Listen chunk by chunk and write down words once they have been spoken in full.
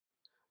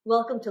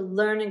Welcome to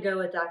Learn and Go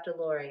with Dr.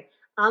 Laurie.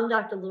 I'm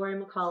Dr.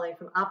 Laurie McCauley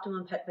from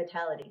Optimum Pet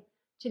Vitality.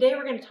 Today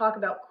we're going to talk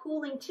about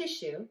cooling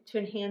tissue to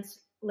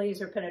enhance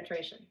laser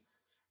penetration.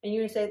 And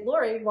you're going to say,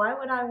 Laurie, why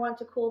would I want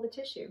to cool the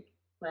tissue?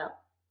 Well,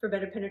 for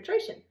better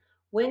penetration.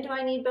 When do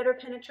I need better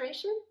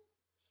penetration?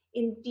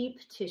 In deep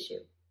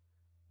tissue.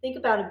 Think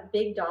about a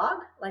big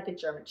dog, like a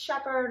German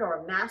Shepherd or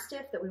a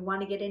Mastiff that we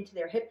want to get into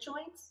their hip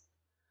joints.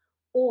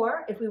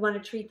 Or if we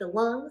want to treat the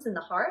lungs and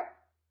the heart,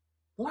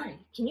 Laurie,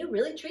 can you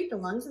really treat the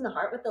lungs and the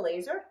heart with the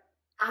laser?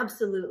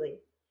 Absolutely.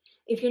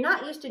 If you're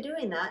not used to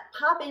doing that,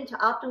 pop into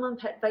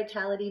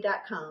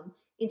OptimumPetVitality.com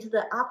into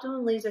the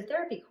Optimum Laser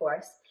Therapy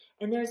course,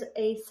 and there's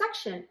a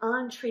section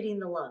on treating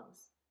the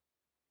lungs.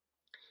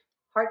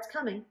 Heart's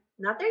coming.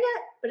 Not there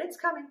yet, but it's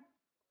coming.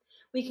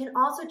 We can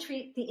also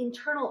treat the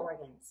internal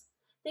organs.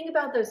 Think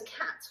about those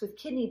cats with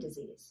kidney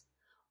disease,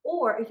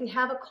 or if you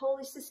have a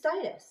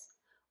cholecystitis,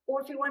 or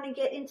if you want to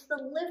get into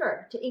the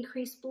liver to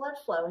increase blood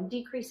flow and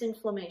decrease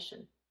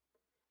inflammation.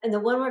 And the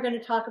one we're going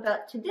to talk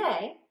about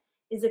today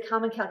is the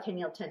common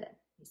calcaneal tendon.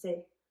 You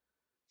say,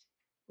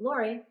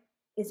 Laurie,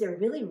 is there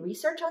really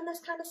research on this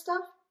kind of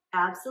stuff?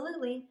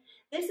 Absolutely.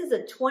 This is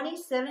a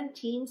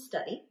 2017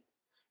 study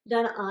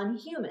done on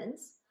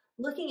humans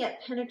looking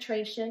at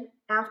penetration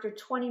after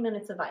 20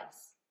 minutes of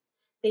ice.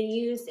 They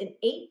used an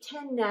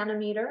 810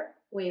 nanometer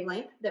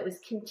wavelength that was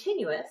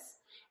continuous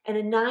and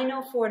a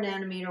 904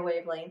 nanometer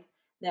wavelength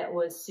that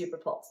was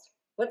superpulsed.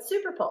 What's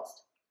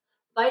superpulsed?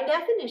 By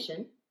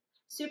definition,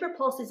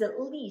 superpulsed is at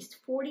least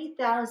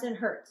 40,000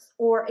 hertz,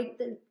 or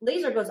the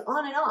laser goes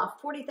on and off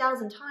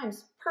 40,000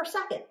 times per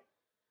second,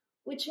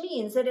 which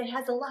means that it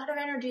has a lot of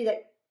energy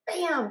that,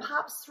 bam,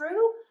 pops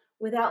through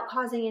without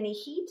causing any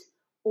heat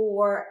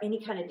or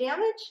any kind of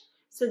damage,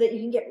 so that you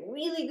can get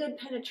really good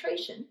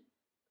penetration.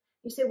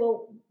 You say,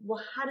 well,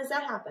 how does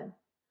that happen?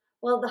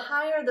 Well, the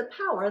higher the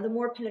power, the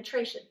more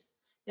penetration.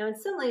 Now, in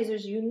some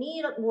lasers, you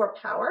need more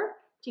power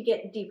to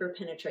get deeper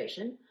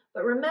penetration.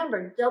 But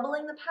remember,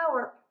 doubling the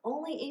power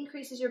only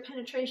increases your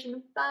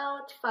penetration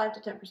about 5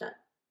 to 10%.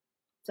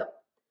 So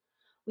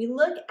we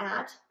look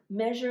at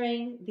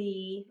measuring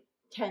the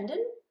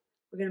tendon.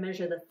 We're going to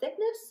measure the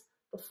thickness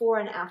before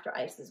and after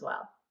ice as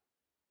well.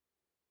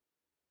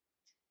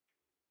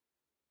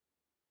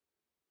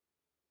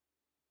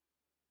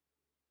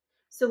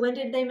 So when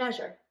did they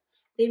measure?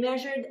 They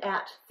measured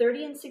at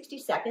 30 and 60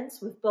 seconds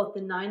with both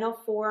the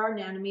 904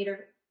 nanometer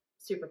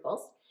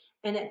superpulse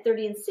and at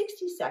 30 and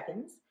 60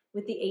 seconds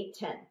with the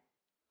 810.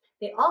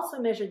 They also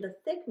measured the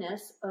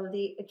thickness of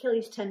the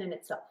Achilles tendon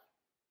itself.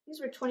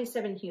 These were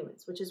 27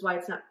 humans, which is why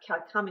it's not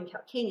common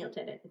calcaneal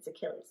tendon, it's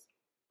Achilles.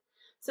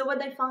 So what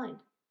did they find?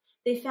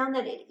 They found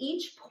that at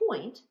each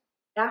point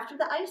after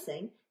the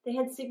icing, they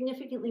had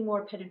significantly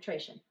more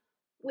penetration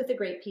with a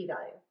great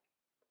p-value.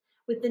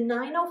 With the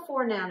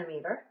 904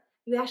 nanometer,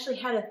 you actually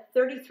had a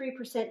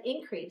 33%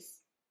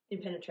 increase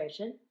in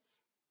penetration.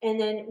 And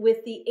then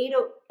with the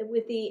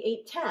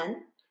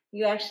 810,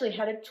 you actually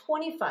had a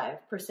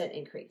 25%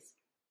 increase.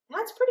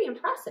 That's pretty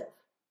impressive.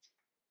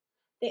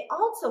 They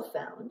also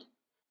found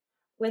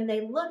when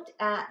they looked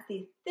at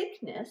the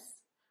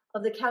thickness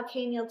of the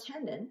calcaneal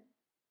tendon,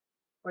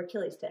 or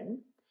Achilles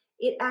tendon,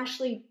 it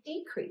actually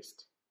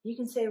decreased. You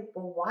can say,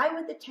 well, why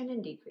would the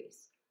tendon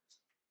decrease?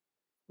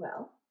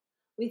 Well,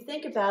 we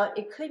think about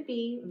it could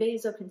be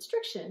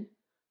vasoconstriction,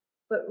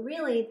 but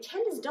really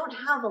tendons don't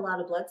have a lot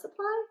of blood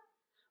supply.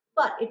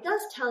 But it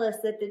does tell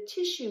us that the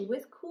tissue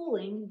with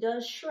cooling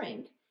does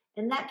shrink,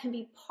 and that can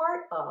be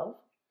part of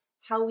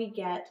how we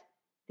get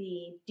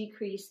the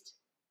decreased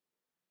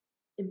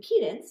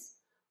impedance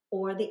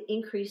or the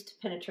increased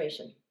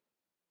penetration.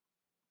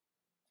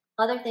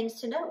 Other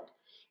things to note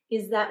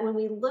is that when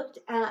we looked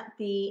at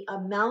the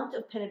amount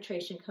of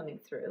penetration coming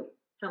through,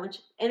 how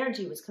much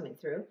energy was coming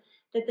through,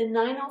 that the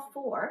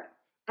 904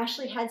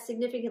 actually had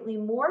significantly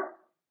more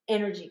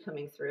energy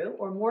coming through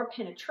or more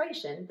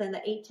penetration than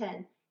the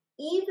 810,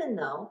 even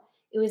though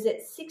it was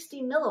at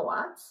 60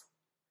 milliwatts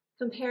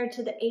compared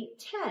to the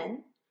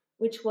 810,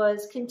 which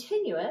was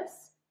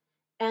continuous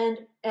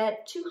and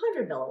at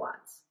 200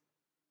 milliwatts.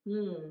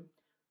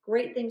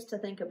 Great things to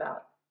think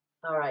about.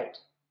 All right.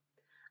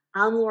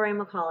 I'm Laurie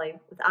McCauley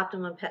with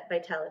Optimum Pet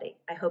Vitality.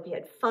 I hope you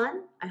had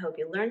fun. I hope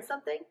you learned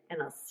something,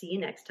 and I'll see you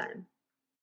next time.